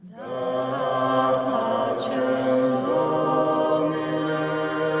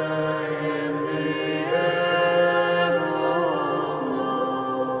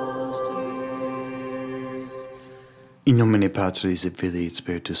In nomine Patris et Filii et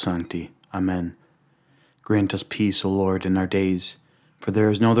Spiritus Sancti. Amen. Grant us peace, O Lord, in our days, for there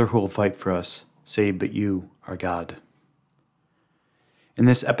is no other who will fight for us, save but you, our God. In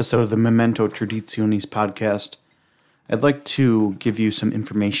this episode of the Memento Traditionis podcast, I'd like to give you some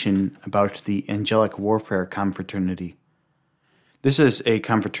information about the Angelic Warfare Confraternity. This is a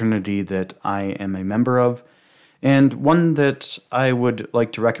confraternity that I am a member of, and one that I would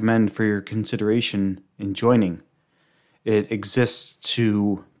like to recommend for your consideration in joining. It exists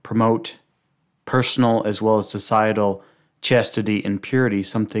to promote personal as well as societal chastity and purity,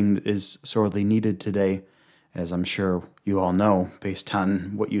 something that is sorely needed today, as I'm sure you all know, based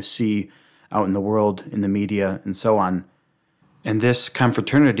on what you see out in the world, in the media, and so on. And this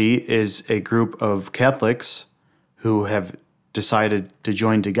confraternity is a group of Catholics who have decided to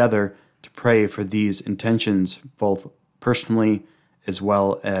join together to pray for these intentions, both personally as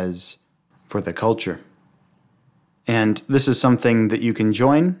well as for the culture. And this is something that you can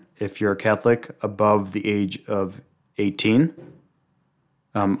join if you're a Catholic above the age of 18,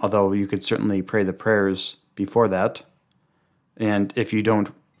 although you could certainly pray the prayers before that. And if you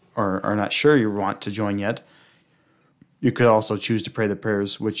don't or are not sure you want to join yet, you could also choose to pray the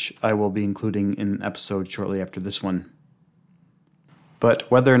prayers, which I will be including in an episode shortly after this one. But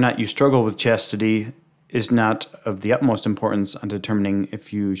whether or not you struggle with chastity is not of the utmost importance on determining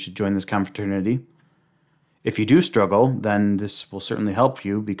if you should join this confraternity. If you do struggle, then this will certainly help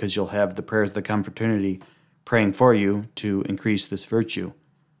you because you'll have the prayers of the confraternity praying for you to increase this virtue.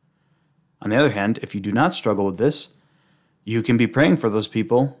 On the other hand, if you do not struggle with this, you can be praying for those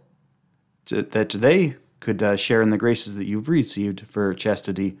people that they could share in the graces that you've received for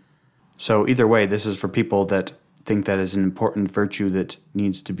chastity. So either way, this is for people that think that is an important virtue that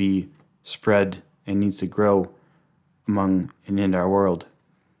needs to be spread and needs to grow among and in our world.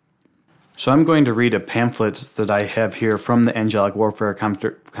 So I'm going to read a pamphlet that I have here from the Angelic Warfare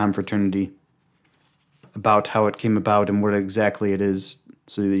Confraternity about how it came about and what exactly it is,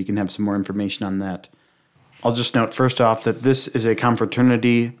 so that you can have some more information on that. I'll just note first off that this is a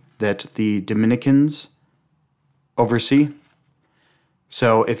confraternity that the Dominicans oversee.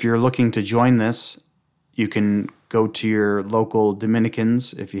 So if you're looking to join this, you can go to your local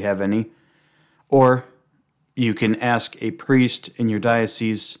Dominicans, if you have any, or you can ask a priest in your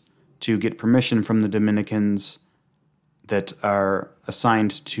diocese to get permission from the Dominicans that are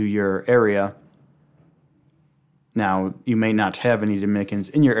assigned to your area. Now, you may not have any Dominicans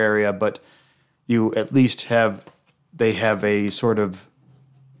in your area, but you at least they have a sort of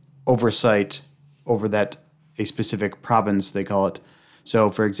oversight over that, a specific province, they call it. So,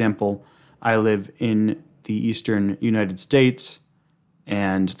 for example, I live in the eastern United States,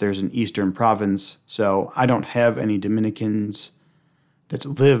 and there's an eastern province, so I don't have any Dominicans that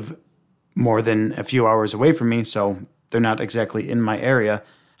live more than a few hours away from me, so they're not exactly in my area.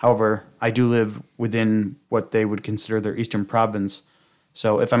 However, I do live within what they would consider their eastern province.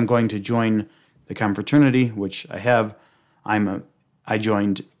 So if I'm going to join the confraternity, which I have, I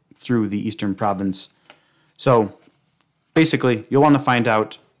joined through the eastern province. So basically, you'll want to find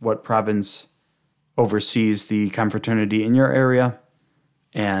out what province oversees the confraternity in your area,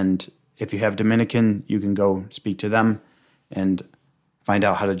 and if you have Dominican, you can go speak to them and find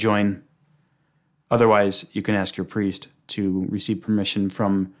out how to join. Otherwise, you can ask your priest to receive permission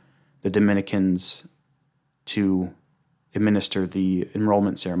from the Dominicans to administer the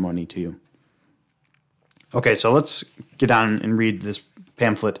enrollment ceremony to you. Okay, so let's get on and read this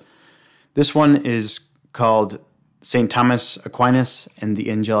pamphlet. This one is called St. Thomas Aquinas and the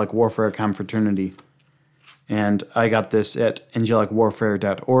Angelic Warfare Confraternity. And I got this at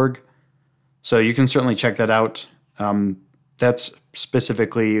angelicwarfare.org. So you can certainly check that out. That's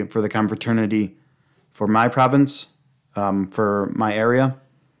specifically for the confraternity for my province, for my area.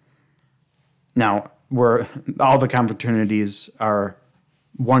 Now, all the confraternities are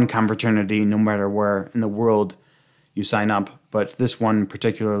one confraternity no matter where in the world you sign up, but this one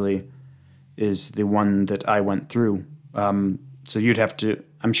particularly is the one that I went through. So you'd have to,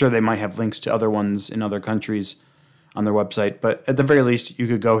 I'm sure they might have links to other ones in other countries on their website, but at the very least, you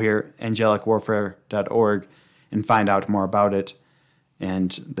could go here, angelicwarfare.org, and find out more about it,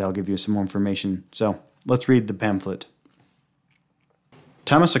 and they'll give you some more information. So let's read the pamphlet.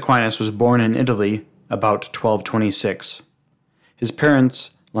 Thomas Aquinas was born in Italy about 1226. His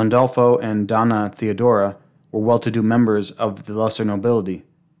parents, Landolfo and Donna Theodora, were well-to-do members of the lesser nobility.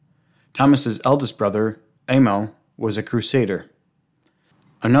 Thomas's eldest brother, Amo, was a crusader.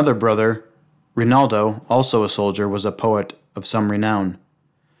 Another brother, Rinaldo, also a soldier, was a poet of some renown.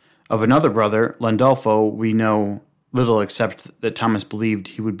 Of another brother, Landolfo, we know little except that Thomas believed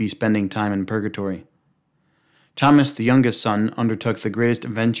he would be spending time in purgatory. Thomas, the youngest son, undertook the greatest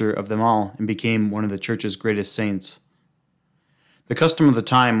adventure of them all and became one of the Church's greatest saints. The custom of the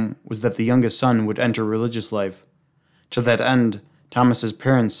time was that the youngest son would enter religious life. To that end, Thomas's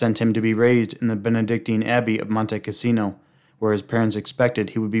parents sent him to be raised in the Benedictine Abbey of Monte Cassino, where his parents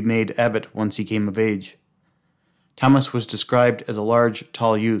expected he would be made abbot once he came of age. Thomas was described as a large,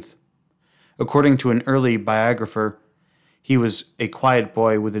 tall youth. According to an early biographer, he was a quiet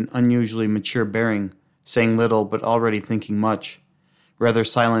boy with an unusually mature bearing, saying little but already thinking much, rather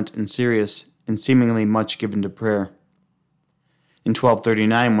silent and serious, and seemingly much given to prayer. In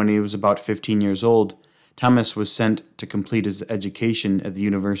 1239, when he was about 15 years old, Thomas was sent to complete his education at the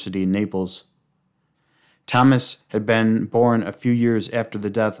University in Naples. Thomas had been born a few years after the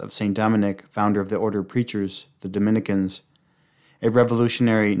death of St. Dominic, founder of the order of preachers, the Dominicans, a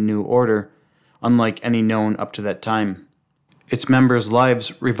revolutionary new order, unlike any known up to that time. Its members'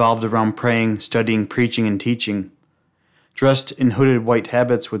 lives revolved around praying, studying, preaching, and teaching. Dressed in hooded white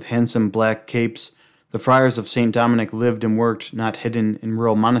habits with handsome black capes, the friars of St. Dominic lived and worked not hidden in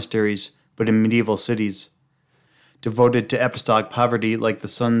rural monasteries, but in medieval cities. Devoted to apostolic poverty like the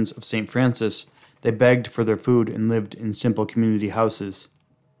sons of St. Francis, they begged for their food and lived in simple community houses.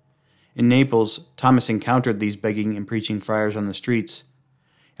 In Naples, Thomas encountered these begging and preaching friars on the streets.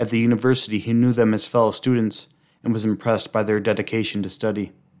 At the university, he knew them as fellow students and was impressed by their dedication to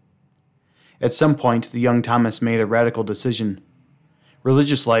study. At some point, the young Thomas made a radical decision.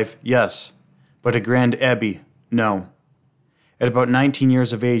 Religious life, yes, but a grand abbey, no. At about 19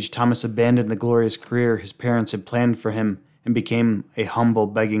 years of age, Thomas abandoned the glorious career his parents had planned for him and became a humble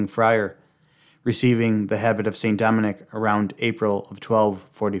begging friar, receiving the habit of St. Dominic around April of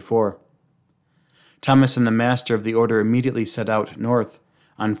 1244. Thomas and the master of the order immediately set out north,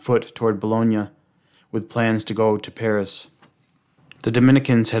 on foot toward Bologna, with plans to go to Paris. The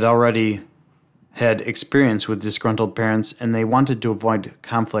Dominicans had already had experience with disgruntled parents, and they wanted to avoid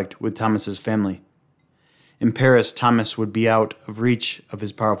conflict with Thomas's family. In Paris, Thomas would be out of reach of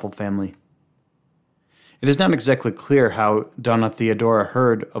his powerful family. It is not exactly clear how Donna Theodora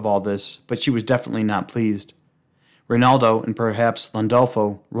heard of all this, but she was definitely not pleased. Rinaldo and perhaps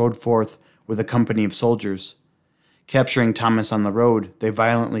Landolfo rode forth with a company of soldiers. Capturing Thomas on the road, they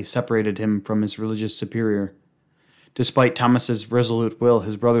violently separated him from his religious superior. Despite Thomas's resolute will,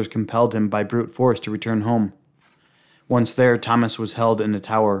 his brothers compelled him by brute force to return home. Once there, Thomas was held in a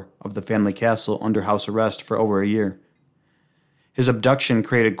tower of the family castle under house arrest for over a year. His abduction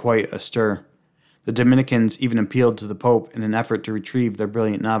created quite a stir. The Dominicans even appealed to the Pope in an effort to retrieve their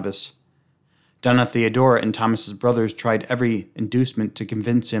brilliant novice. Donna Theodora and Thomas's brothers tried every inducement to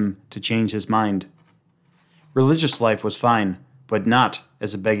convince him to change his mind. Religious life was fine, but not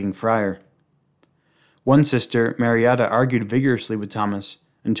as a begging friar. One sister, Marietta, argued vigorously with Thomas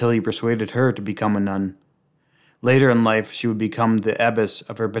until he persuaded her to become a nun. Later in life, she would become the abbess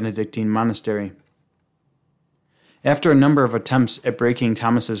of her Benedictine monastery. After a number of attempts at breaking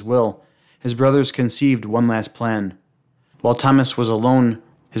Thomas's will, his brothers conceived one last plan. While Thomas was alone,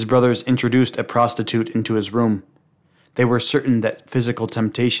 his brothers introduced a prostitute into his room. They were certain that physical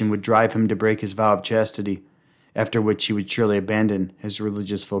temptation would drive him to break his vow of chastity, after which he would surely abandon his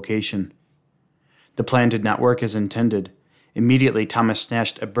religious vocation. The plan did not work as intended. Immediately, Thomas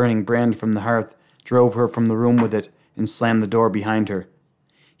snatched a burning brand from the hearth, drove her from the room with it, and slammed the door behind her.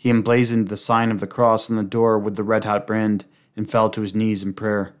 He emblazoned the sign of the cross on the door with the red-hot brand and fell to his knees in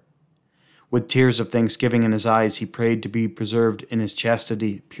prayer. With tears of thanksgiving in his eyes, he prayed to be preserved in his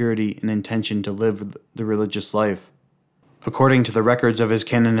chastity, purity, and intention to live the religious life. According to the records of his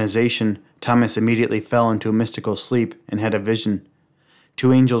canonization, Thomas immediately fell into a mystical sleep and had a vision.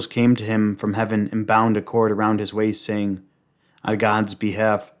 2 angels came to him from heaven and bound a cord around his waist, saying, "On God's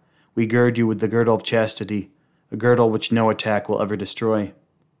behalf, we gird you with the girdle of chastity, a girdle which no attack will ever destroy."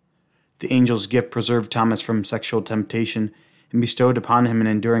 The angel's gift preserved Thomas from sexual temptation and bestowed upon him an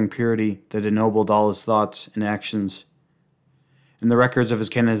enduring purity that ennobled all his thoughts and actions. In the records of his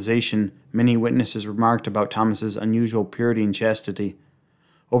canonization, many witnesses remarked about Thomas's unusual purity and chastity.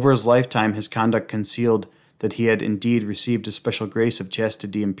 Over his lifetime, his conduct concealed that he had indeed received a special grace of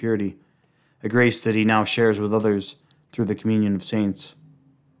chastity and purity, a grace that he now shares with others through the communion of saints.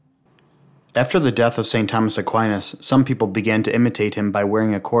 After the death of St. Thomas Aquinas, some people began to imitate him by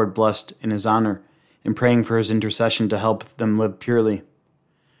wearing a cord blessed in his honor and praying for his intercession to help them live purely.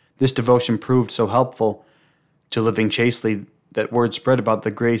 This devotion proved so helpful to living chastely that word spread about the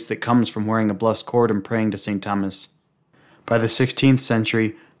grace that comes from wearing a blessed cord and praying to St. Thomas. By the 16th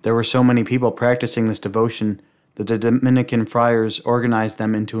century, there were so many people practicing this devotion that the Dominican friars organized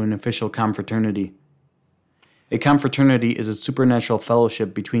them into an official confraternity. A confraternity is a supernatural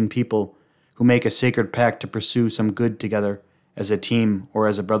fellowship between people who make a sacred pact to pursue some good together as a team or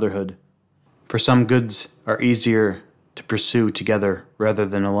as a brotherhood. For some goods are easier to pursue together rather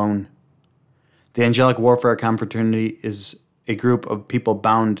than alone. The Angelic Warfare Confraternity is a group of people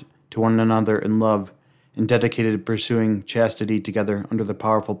bound to one another in love and dedicated to pursuing chastity together under the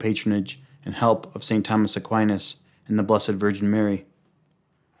powerful patronage and help of St. Thomas Aquinas and the Blessed Virgin Mary.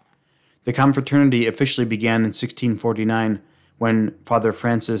 The confraternity officially began in 1649 when Father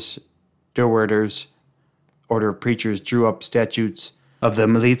Francis Derwerder's order of preachers drew up statutes of the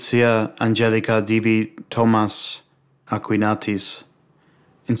Militia Angelica Divi Thomas Aquinatis.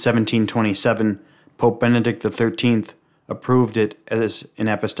 In 1727, Pope Benedict XIII approved it as an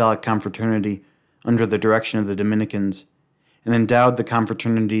apostolic confraternity under the direction of the Dominicans, and endowed the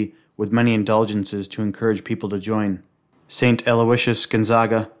confraternity with many indulgences to encourage people to join. Saint Aloysius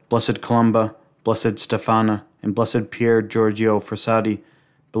Gonzaga, Blessed Columba, Blessed Stefana, and Blessed Pier Giorgio Frassati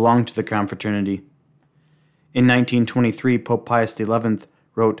belonged to the confraternity. In 1923, Pope Pius XI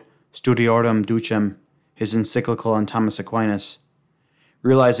wrote Studiorum Ducem, his encyclical on Thomas Aquinas.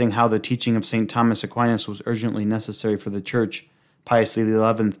 Realizing how the teaching of St. Thomas Aquinas was urgently necessary for the Church, Pius XI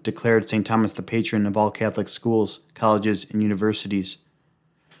declared St. Thomas the patron of all Catholic schools, colleges, and universities.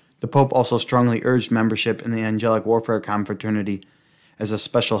 The Pope also strongly urged membership in the Angelic Warfare Confraternity as a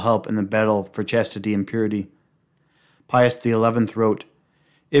special help in the battle for chastity and purity. Pius XI wrote,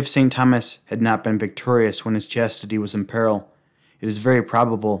 "If St. Thomas had not been victorious when his chastity was in peril, it is very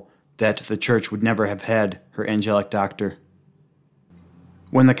probable that the Church would never have had her angelic doctor."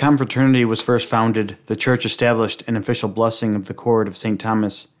 When the confraternity was first founded, the Church established an official blessing of the cord of St.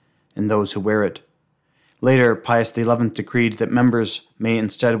 Thomas and those who wear it. Later, Pius XI decreed that members may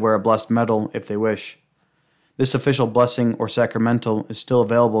instead wear a blessed medal if they wish. This official blessing or sacramental is still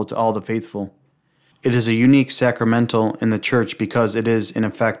available to all the faithful. It is a unique sacramental in the Church because it is, in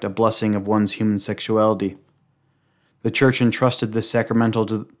effect, a blessing of one's human sexuality. The Church entrusted this sacramental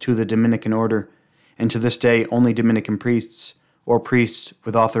to the Dominican order, and to this day only Dominican priests or priests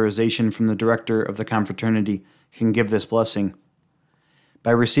with authorization from the director of the confraternity can give this blessing.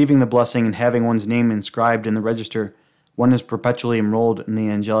 By receiving the blessing and having one's name inscribed in the register, one is perpetually enrolled in the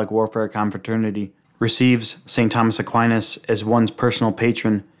Angelic Warfare Confraternity, receives St. Thomas Aquinas as one's personal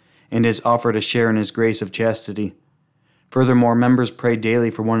patron, and is offered a share in his grace of chastity. Furthermore, members pray daily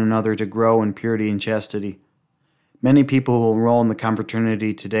for one another to grow in purity and chastity. Many people who enroll in the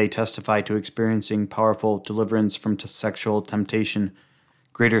confraternity today testify to experiencing powerful deliverance from sexual temptation,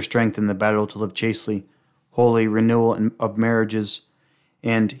 greater strength in the battle to live chastely, holy renewal of marriages,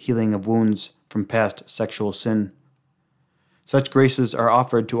 and healing of wounds from past sexual sin. Such graces are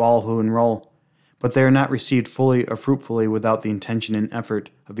offered to all who enroll, but they are not received fully or fruitfully without the intention and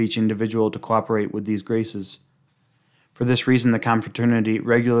effort of each individual to cooperate with these graces. For this reason, the confraternity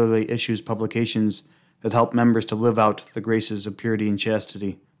regularly issues publications that help members to live out the graces of purity and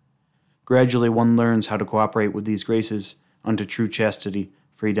chastity. Gradually, one learns how to cooperate with these graces unto true chastity,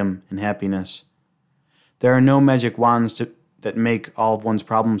 freedom, and happiness. There are no magic wands that make all of one's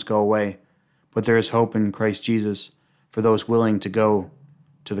problems go away, but there is hope in Christ Jesus for those willing to go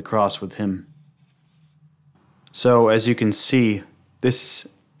to the cross with him. So, as you can see, this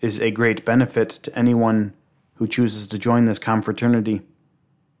is a great benefit to anyone who chooses to join this confraternity.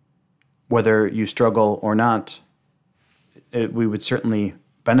 Whether you struggle or not, we would certainly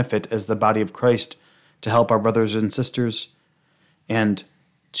benefit as the body of Christ to help our brothers and sisters and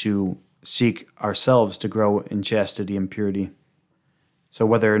to seek ourselves to grow in chastity and purity. So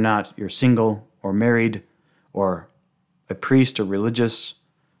whether or not you're single or married or a priest or religious,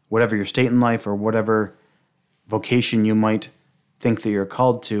 whatever your state in life or whatever vocation you might think that you're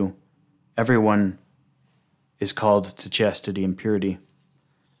called to, everyone is called to chastity and purity.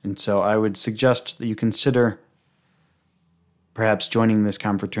 And so I would suggest that you consider perhaps joining this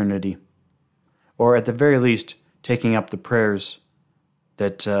confraternity, or at the very least, taking up the prayers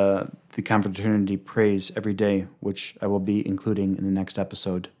that the confraternity prays every day, which I will be including in the next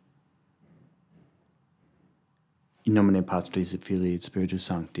episode. In nomine Patris et Filii et Spiritus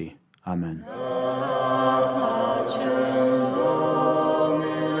Sancti. Amen.